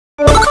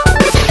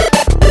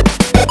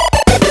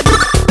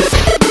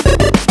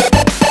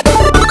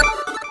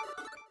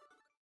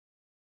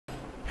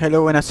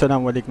Hello and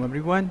assalamu alaikum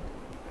everyone.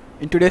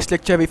 In today's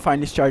lecture we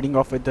finally starting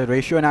off with the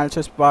ratio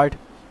analysis part.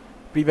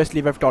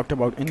 Previously we've talked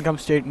about income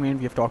statement,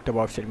 we've talked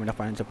about statement of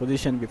financial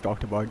position, we've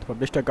talked about the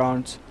published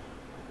accounts,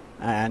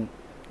 and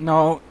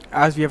now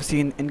as we have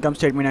seen, income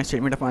statement and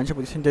statement of financial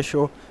position, they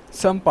show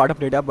some part of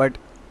data, but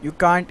you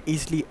can't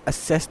easily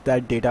assess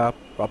that data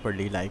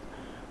properly. Like,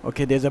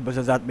 okay, there's a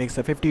business that makes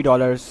a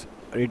 $50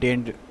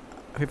 retained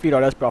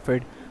 $50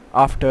 profit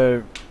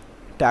after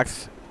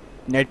tax,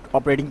 net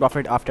operating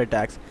profit after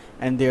tax,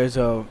 and there's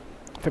a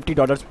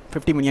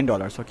 $50 million,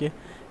 okay,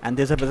 and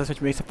there's a business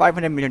which makes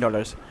 $500 million.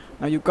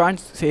 Now you can't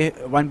say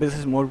one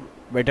business is more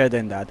better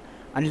than that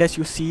unless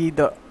you see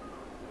the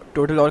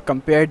total or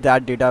compare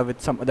that data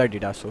with some other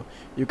data. So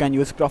you can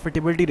use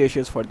profitability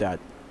ratios for that.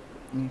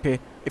 Okay,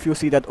 if you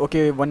see that,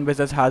 okay, one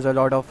business has a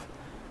lot of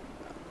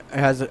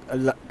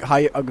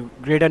a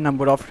greater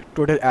number of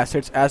total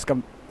assets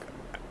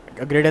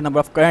a greater number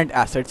of current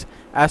assets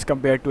as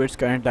compared to its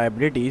current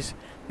liabilities,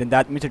 then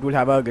that means it will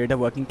have a greater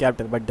working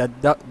capital. But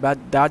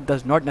that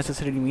does not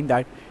necessarily mean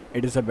that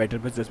it is a better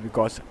business,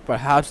 because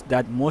perhaps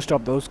that most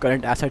of those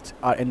current assets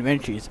are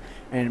inventories,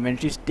 and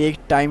inventories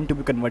take time to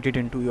be converted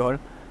into your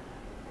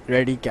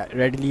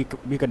readily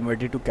be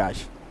converted to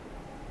cash.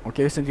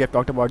 Okay, since we have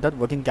talked about that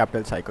working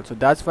capital cycle, so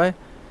that's where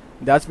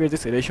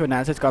this ratio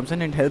analysis comes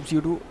in and helps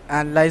you to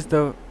analyze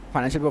the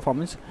financial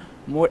performance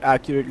more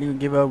accurately and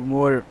give a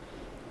more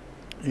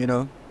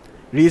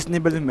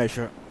reasonable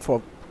measure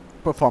for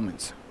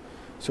performance.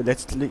 So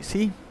let's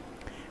see.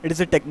 It is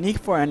a technique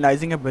for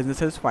analyzing a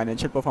business's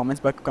financial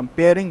performance by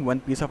comparing one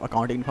piece of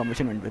accounting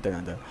information with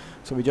another.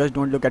 So we just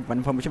don't look at one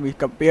information, we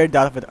compare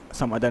that with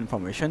some other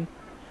information.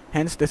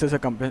 Hence this is a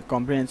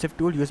comprehensive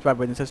tool used by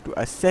businesses to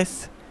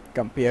assess,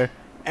 compare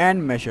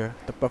and measure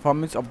the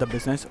performance of the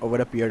business over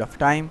a period of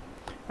time,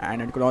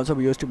 and it could also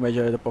be used to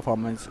measure the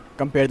performance,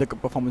 compare the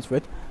performance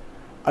with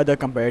other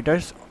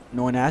competitors,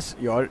 known as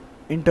your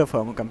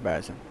inter-firm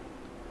comparison.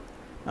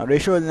 Now,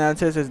 ratio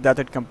analysis is that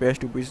it compares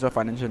two pieces of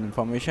financial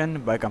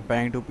information by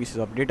comparing two pieces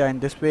of data. In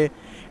this way,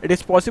 it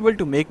is possible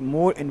to make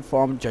more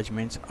informed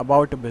judgments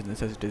about a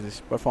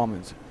business's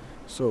performance.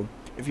 So,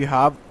 if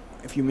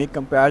you make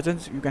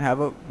comparisons, you can have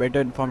a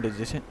better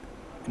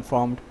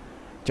informed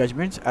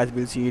judgments, as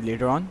we'll see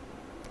later on.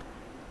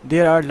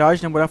 There are a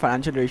large number of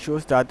financial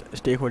ratios that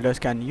stakeholders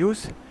can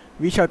use.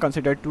 We shall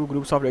consider two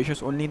groups of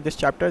ratios only in this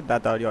chapter,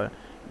 that are your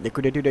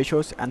liquidity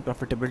ratios and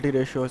profitability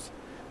ratios.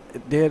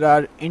 There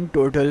are in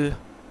total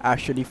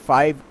actually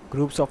 5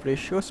 groups of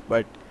ratios,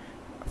 but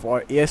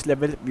for AS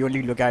level we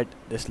only look at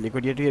this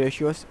liquidity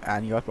ratios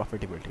and your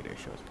profitability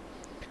ratios.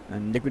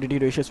 And liquidity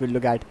ratios will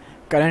look at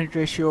current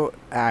ratio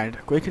and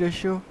quick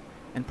ratio,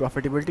 and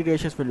profitability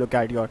ratios will look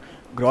at your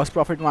gross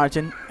profit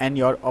margin and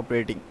your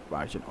operating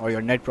margin or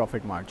your net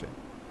profit margin.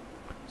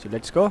 So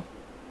let's go.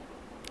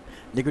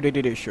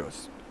 Liquidity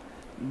ratios.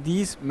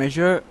 These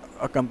measure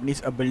a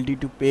company's ability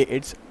to pay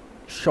its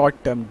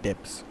short-term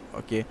debts.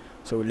 Okay,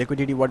 so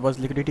liquidity, what was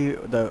liquidity?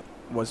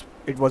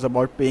 It was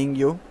about paying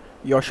you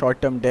your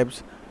short-term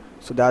debts.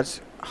 So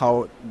that's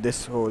how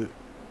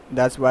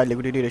that's why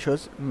liquidity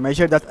ratios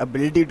measure that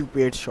ability to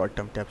pay its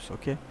short-term debts.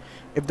 Okay,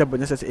 if the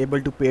business is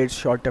able to pay its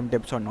short-term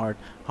debts or not,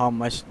 how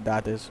much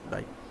that is.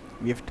 Like,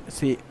 we have to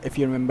see, if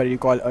you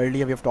recall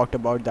earlier, we have talked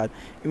about that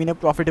even a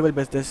profitable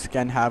business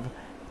can have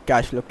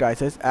cash flow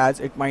crisis, as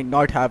it might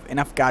not have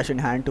enough cash in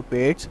hand to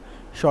pay its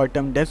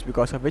short-term debts,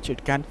 because of which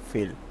it can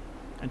fail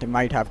and it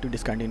might have to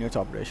discontinue its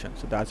operation.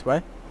 So that's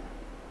why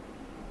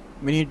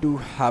we need to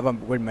have a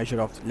good measure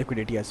of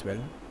liquidity as well,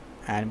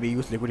 and we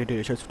use liquidity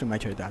ratios to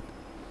measure that.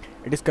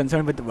 It is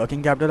concerned with the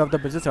working capital of the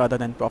business rather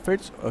than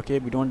profits. Okay,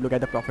 we don't look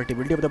at the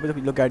profitability of the business,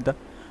 we look at the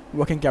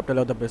working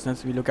capital of the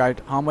business. We look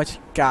at how much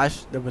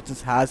cash the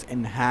business has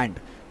in hand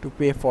to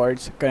pay for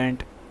its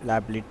current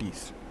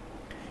liabilities.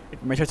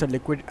 It measures the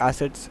liquid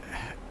assets.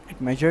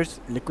 It measures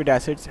liquid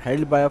assets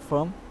held by a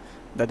firm,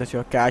 that is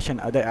your cash and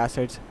other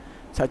assets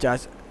such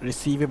as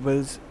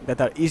receivables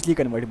that are easily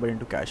convertible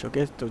into cash.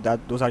 Okay, so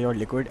those are your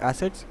liquid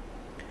assets,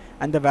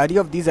 and the value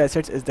of these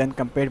assets is then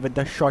compared with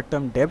the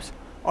short-term debts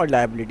or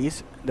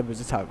liabilities the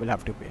business will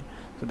have to pay.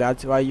 So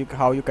that's why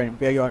how you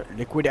compare your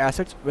liquid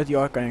assets with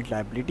your current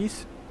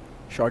liabilities,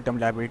 short-term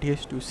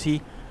liabilities, to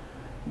see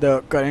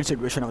the current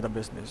situation of the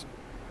business.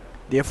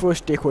 Therefore,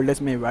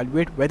 stakeholders may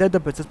evaluate whether the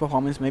business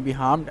performance may be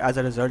harmed as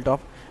a result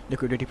of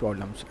liquidity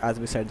problems.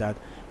 As we said, that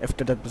if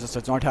the business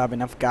does not have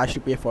enough cash to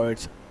pay for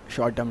its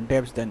short-term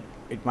debts, then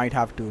it might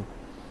have to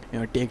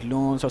take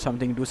loans or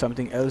something, do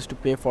something else to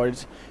pay for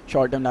its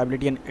short-term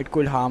liability, and it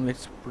could harm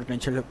its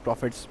potential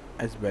profits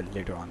as well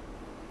later on.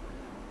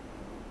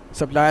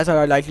 Suppliers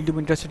are likely to be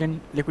interested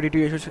in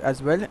liquidity ratios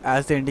as well,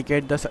 as they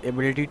indicate the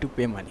ability to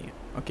pay money.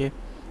 Okay,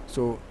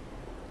 so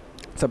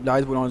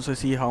suppliers will also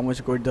see how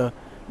much good the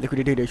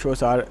liquidity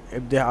ratios are,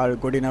 if they are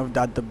good enough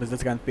that the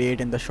business can pay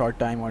it in the short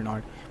time or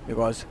not,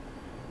 because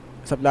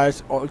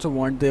suppliers also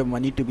want their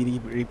money to be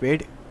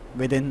repaid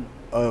within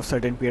a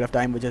certain period of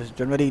time, which is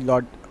generally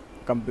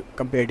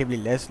comparatively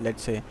less.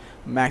 Let's say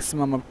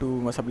maximum up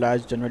to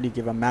suppliers generally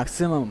give a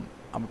maximum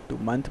up to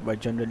month, but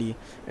generally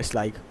it's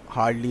like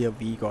hardly a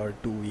week or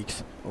 2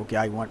 weeks. Okay,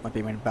 I want my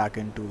payment back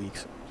in 2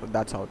 weeks. So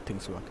that's how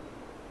things work.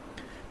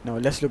 Now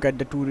let's look at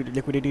the two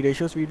liquidity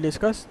ratios we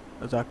discussed.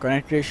 Those are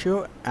current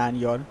ratio and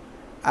your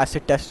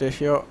acid test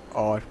ratio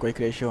or quick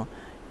ratio.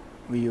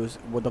 We use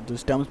both of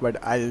those terms, but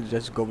I'll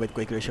just go with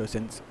quick ratio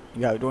since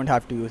you don't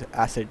have to use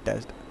acid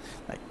test.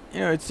 Like,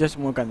 it's just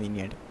more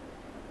convenient.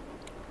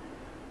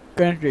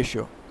 Current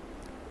ratio.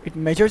 It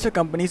measures a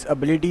company's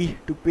ability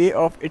to pay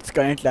off its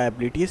current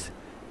liabilities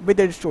with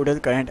its total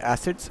current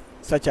assets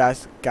such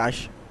as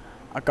cash,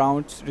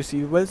 accounts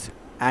receivables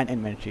and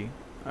inventory.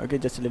 Okay,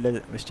 just a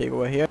little mistake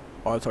over here.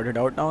 All sorted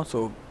out now.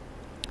 So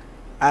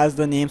as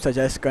the name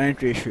suggests,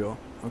 current ratio,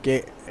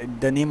 okay,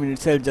 the name in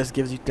itself just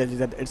tells you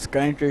that its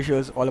current ratio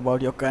is all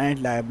about your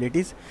current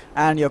liabilities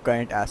and your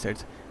current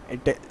assets.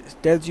 It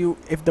tells you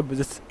if the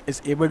business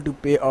is able to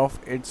pay off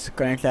its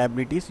current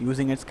liabilities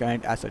using its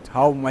current assets.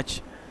 How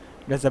much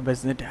does the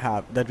business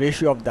have, the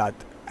ratio of that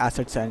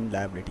assets and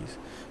liabilities.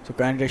 So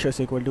current ratio is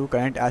equal to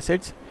current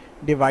assets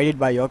divided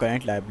by your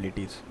current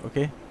liabilities.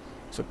 Okay,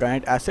 so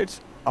current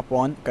assets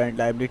upon current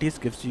liabilities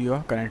gives you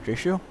your current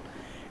ratio.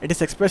 It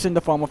is expressed in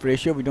the form of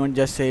ratio. We don't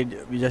just say,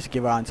 we just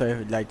give an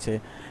answer like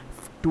say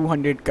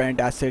 200 current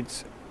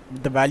assets,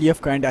 the value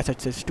of current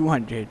assets is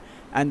 200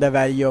 and the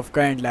value of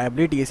current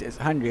liabilities is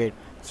 100,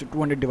 so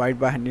 200 divided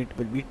by 100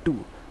 will be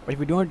 2. But if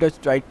we don't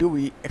just write 2,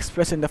 we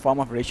express in the form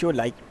of ratio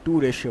like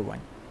 2:1.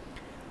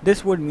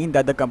 This would mean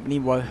that the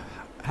company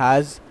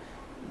has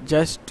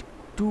just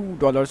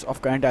 $2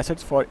 of current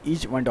assets for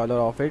each $1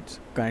 of its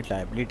current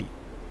liability.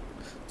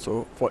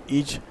 So for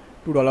each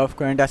 $2 of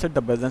current asset,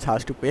 the business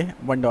has to pay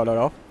 $1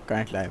 of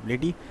current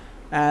liability,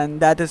 and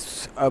that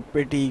is a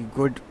pretty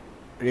good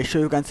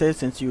ratio, you can say,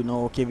 since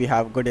okay, we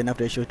have good enough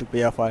ratios to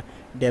pay off our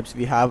debts,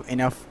 we have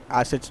enough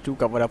assets to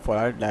cover up for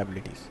our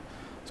liabilities.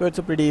 So it's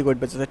a pretty good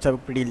business, it's a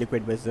pretty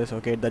liquid business.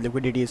 Okay, the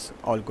liquidity is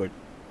all good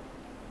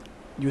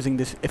using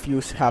this if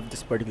you have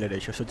this particular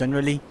ratio. So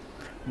generally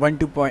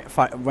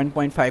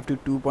 1.5 to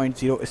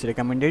 2.0 is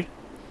recommended.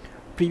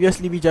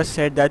 Previously we just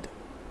said that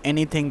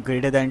anything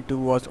greater than 2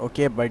 was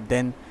okay, but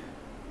then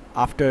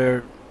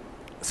after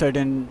a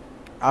certain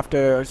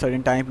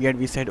time period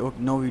we said, oh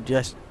no, we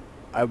just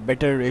a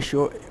better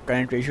ratio,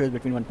 current ratio is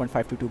between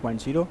 1.5 to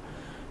 2.0,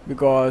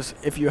 because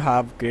if you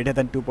have greater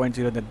than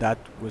 2.0, then that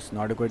was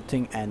not a good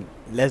thing, and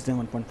less than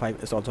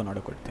 1.5 is also not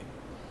a good thing.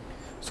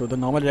 So the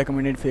normal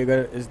recommended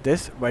figure is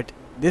this, but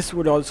this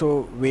would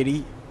also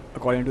vary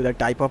according to the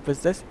type of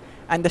business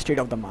and the state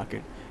of the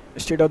market. The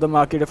state of the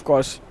market, of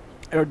course,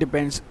 it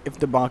depends. If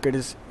the market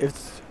is,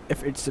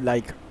 if it's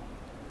like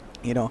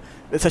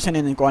recession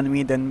in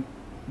economy, then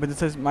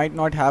businesses might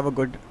not have a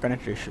good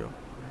current ratio.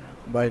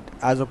 But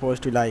as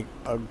opposed to like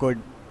a good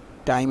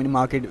time in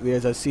market where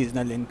there's a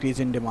seasonal increase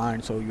in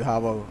demand, so you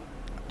have a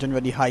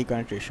generally high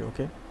current ratio.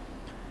 Okay,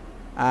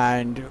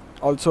 and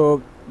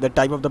also the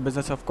type of the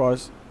business, of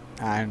course,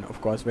 and of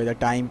course by the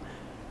time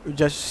you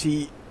just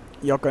see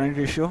your current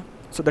ratio.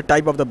 So the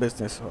type of the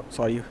business,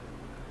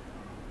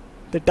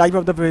 the type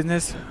of the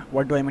business,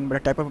 what do I mean by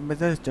the type of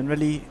business?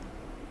 Generally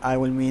I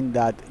will mean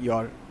that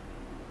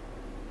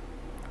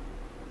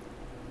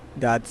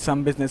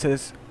some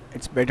businesses,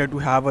 it's better to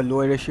have a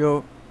low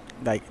ratio,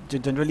 like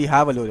generally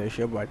have a low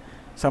ratio, but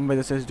some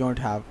businesses don't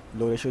have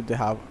low ratios, they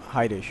have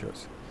high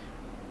ratios.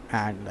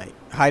 And like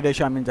high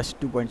ratio, I mean just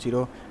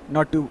 2.0,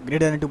 not too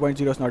greater than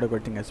 2.0 is not a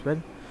good thing as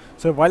well.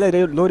 So while a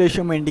low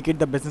ratio may indicate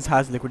the business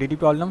has liquidity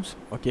problems,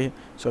 okay,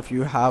 so if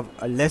you have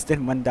a less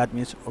than 1, that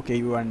means okay,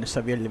 you are in a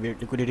severe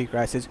liquidity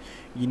crisis,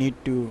 you need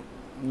to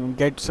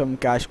get some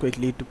cash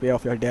quickly to pay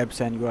off your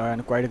debts, and you are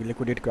in quite a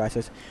liquidity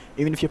crisis.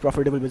 Even if you're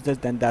profitable business,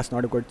 then that's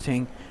not a good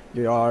thing.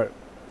 Your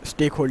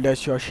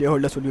stakeholders, your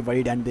shareholders will be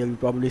worried, and they will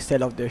probably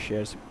sell off their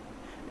shares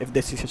if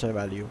they see such a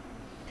value.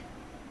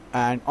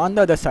 And on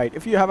the other side,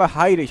 if you have a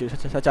high ratio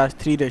such as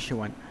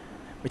 3:1,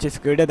 which is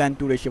greater than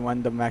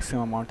 2:1, the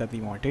maximum amount that we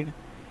wanted,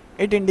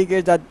 it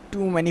indicates that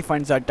too many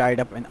funds are tied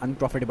up in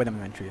unprofitable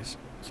inventories.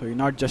 So you're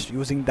not just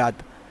using that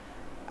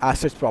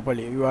assets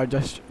properly, you are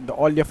just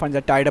all your funds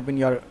are tied up in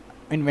your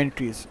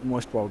inventories,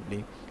 most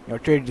probably your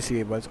trade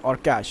receivables or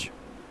cash.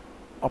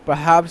 Or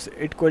perhaps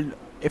it could,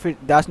 if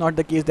that's not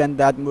the case, then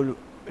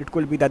it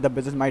could be that the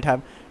business might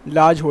have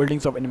large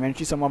holdings of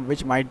inventory, some of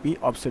which might be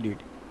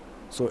obsolete.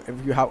 So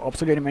if you have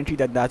obsolete inventory,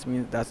 that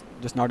means that's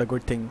just not a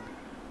good thing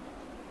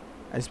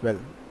as well,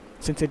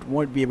 since it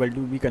won't be able to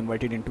be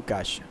converted into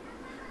cash.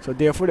 So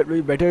therefore it will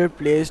be better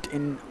placed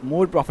in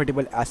more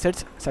profitable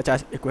assets such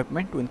as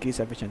equipment to increase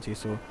efficiency.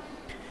 So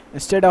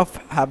instead of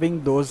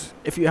having those,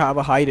 if you have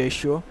a high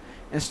ratio,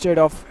 instead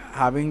of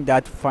having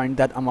that fund,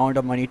 that amount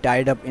of money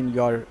tied up in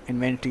your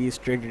inventories,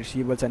 trade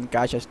receivables and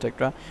cash,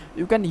 etc.,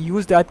 you can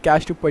use that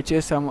cash to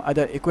purchase some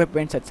other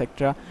equipments,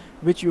 etc.,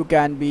 which you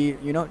can be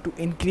to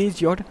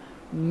increase your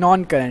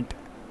non-current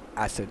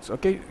assets.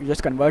 Okay, you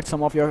just convert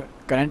some of your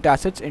current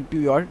assets into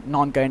your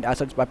non-current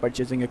assets by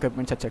purchasing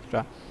equipments,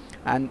 etc.,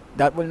 and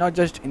that will not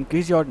just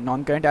increase your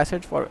non-current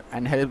assets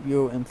and help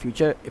you in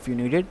future if you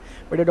need it,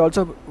 but it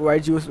also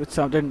provides you with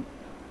certain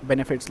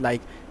benefits,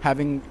 like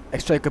having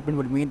extra equipment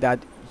would mean that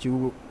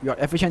your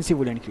efficiency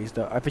will increase,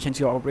 the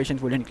efficiency of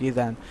operations will increase,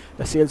 and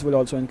the sales will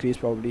also increase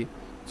probably.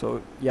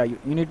 So yeah,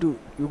 you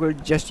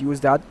could just use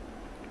that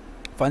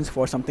funds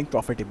for something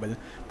profitable,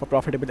 for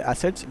profitable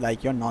assets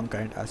like your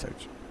non-current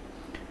assets.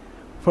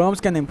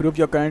 Firms can improve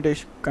your current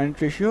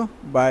ratio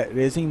by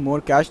raising more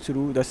cash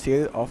through the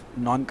sale of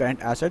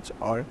non-current assets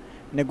or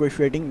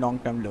negotiating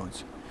long-term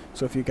loans.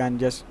 So if you can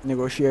just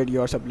negotiate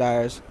your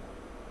suppliers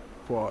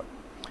for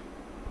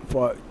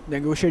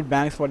negotiate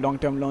banks for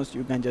long-term loans,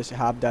 you can just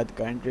have that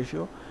current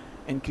ratio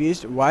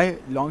increased. Why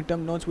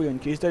long-term loans will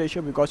increase the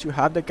ratio? Because you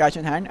have the cash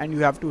in hand and you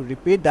have to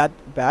repay that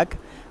back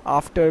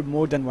after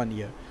more than 1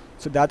 year.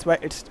 So that's why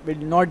it will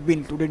not be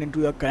included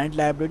into your current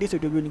liabilities,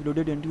 it will be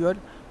included into your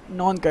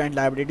non-current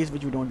liabilities,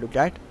 which we don't look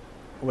at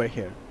over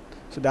here.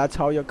 So that's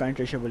how your current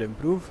ratio will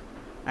improve.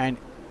 And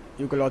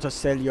you can also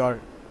sell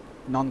your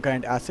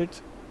non-current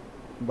assets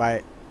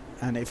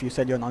and if you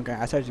sell your non-current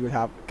assets, you will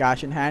have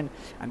cash in hand,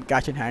 and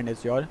cash in hand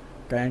is your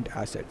current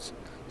assets.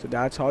 So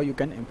that's how you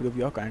can improve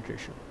your current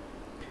ratio.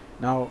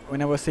 Now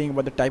when I was saying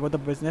about the type of the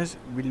business,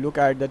 we look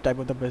at the type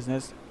of the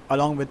business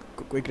along with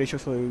quick ratio,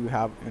 so you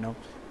have,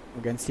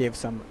 you can save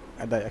some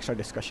the extra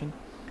discussion.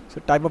 So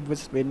type of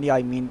business mainly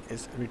I mean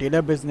is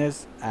retailer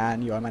business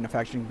and your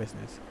manufacturing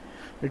business.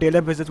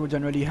 Retailer business would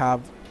generally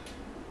have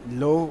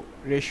low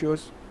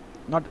ratios,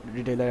 not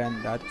retailer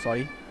and that,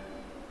 sorry,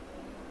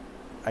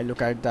 we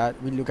look at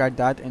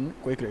that in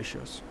quick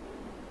ratios.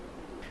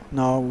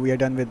 Now we are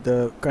done with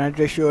the current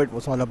ratio. It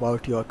was all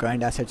about your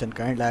current assets and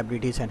current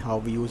liabilities, and how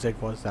we use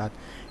it was that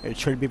it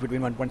should be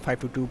between 1.5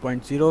 to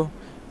 2.0,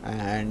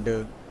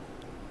 and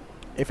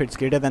if it's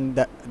greater than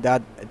that,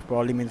 it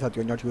probably means that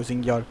you're not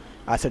using your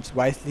assets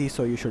wisely.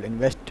 So you should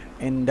invest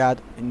in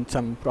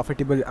some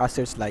profitable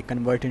assets, like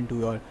convert into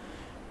your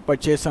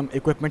purchase some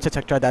equipment,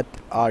 etc., that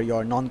are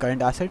your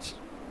non-current assets,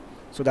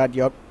 so that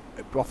your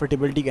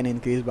profitability can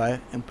increase by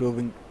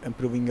improving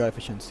your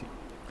efficiency.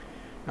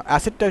 Now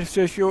asset test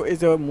ratio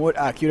is a more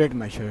accurate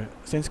measure,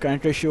 since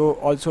current ratio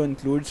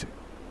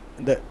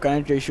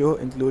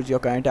includes your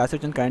current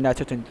assets, and current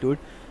assets include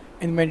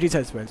inventories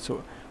as well.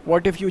 So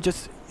what if you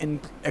just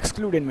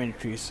exclude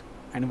inventories,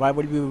 and why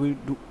would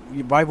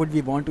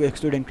we want to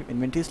exclude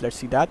inventories? Let's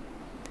see that.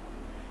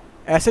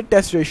 Asset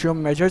test ratio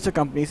measures a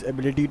company's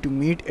ability to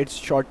meet its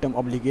short-term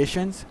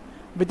obligations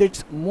with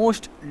its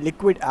most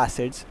liquid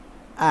assets,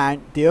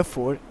 and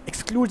therefore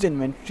excludes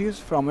inventories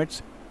from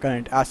its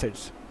current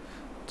assets.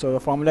 So the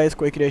formula is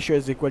quick ratio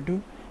is equal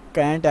to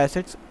current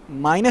assets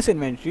minus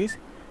inventories,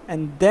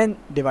 and then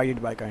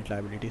divided by current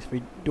liabilities.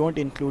 We don't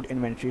include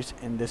inventories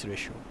in this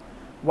ratio.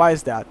 Why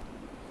is that?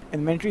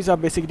 Inventories are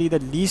basically the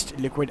least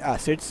liquid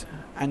assets,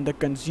 and they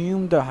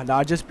consume the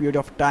largest period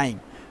of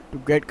time to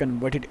get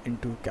converted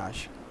into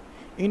cash.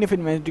 Even if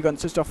inventory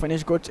consists of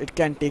finished goods, it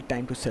can take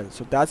time to sell.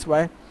 So that's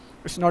why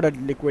it's not a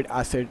liquid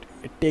asset.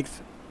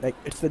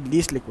 It's the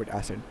least liquid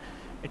asset.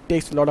 It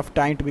takes a lot of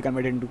time to be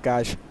converted into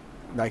cash.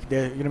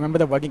 You remember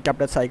the working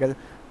capital cycle,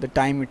 the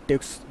time it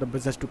takes the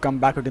business to come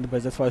back into the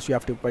business. First you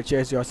have to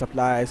purchase your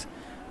supplies,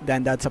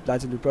 then that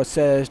supplies will be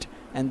processed,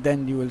 and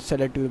then you will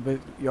sell it to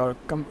your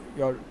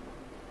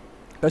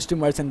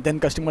customers, and then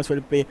customers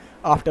will pay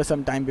after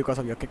some time because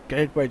of your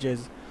credit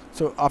purchase.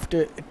 So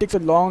it takes a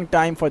long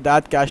time for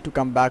that cash to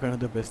come back into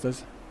the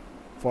business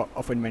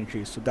of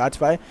inventories. So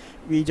that's why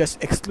we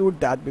just exclude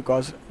that,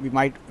 because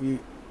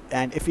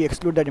and if we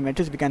exclude that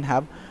inventories, we can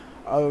have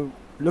a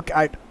look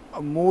at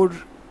a more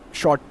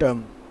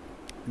short-term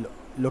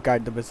look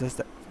at the business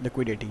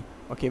liquidity.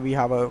 Okay, we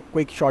have a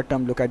quick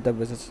short-term look at the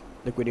business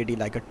liquidity,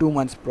 like a 2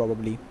 months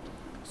probably.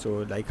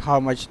 So like how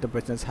much the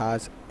business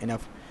has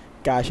enough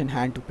cash in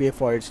hand to pay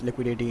for its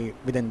liquidity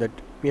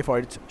pay for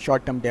its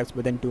short-term debts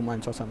within 2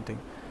 months or something.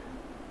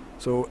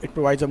 So it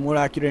provides a more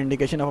accurate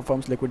indication of a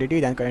firm's liquidity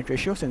than current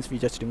ratio, since we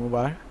just remove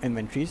our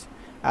inventories,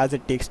 as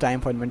it takes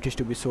time for inventories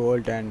to be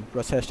sold and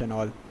processed and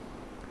all.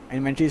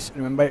 Inventories,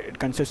 remember, it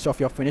consists of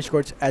your finished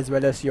goods as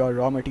well as your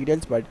raw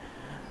materials, but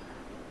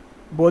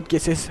both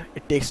cases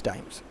it takes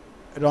time.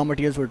 Raw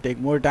materials will take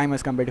more time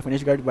as compared to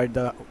finished goods, but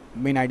the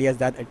main idea is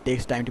that it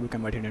takes time to be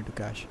converted into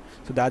cash.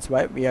 So that's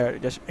why we are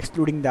just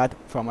excluding that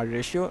from our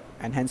ratio,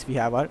 and hence we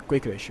have our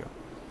quick ratio.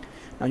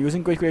 Now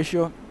using quick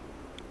ratio,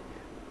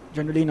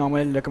 generally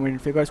normal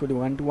recommended figures would be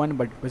 1 to 1,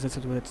 but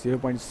businesses with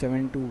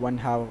 0.7 to 1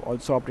 have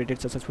also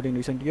operated successfully in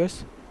recent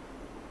years.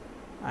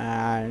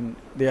 And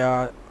there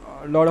are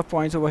a lot of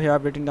points over here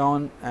I've written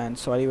down, and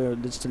sorry, we're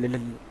just a little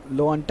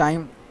low on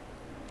time.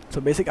 So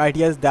basic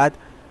idea is that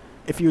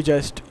if you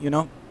just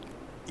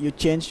you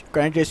change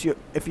current ratio,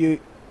 if you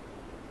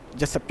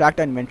just subtract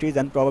our inventories,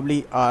 then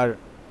probably our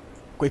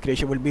quick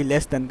ratio will be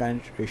less than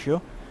current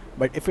ratio.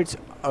 But if it's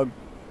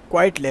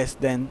quite less,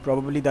 then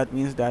probably that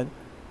means that,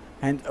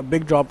 and a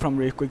big drop from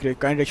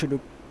current ratio to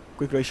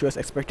quick ratio is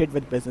expected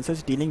with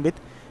businesses dealing with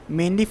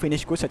mainly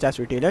finished goods such as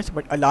retailers,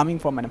 but alarming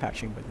for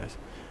manufacturing business.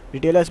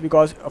 Retailers,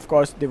 because of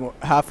course they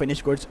have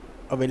finished goods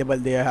available,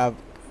 they have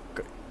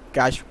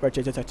cash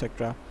purchases,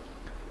 etc.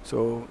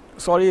 So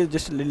sorry, it's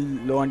just a little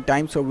low on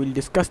time, so we'll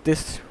discuss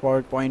this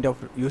for point of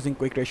using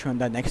quick ratio in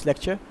the next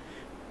lecture.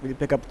 We'll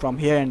pick up from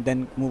here and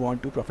then move on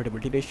to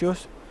profitability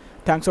ratios.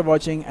 Thanks for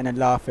watching, and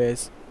Allah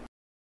Hafiz.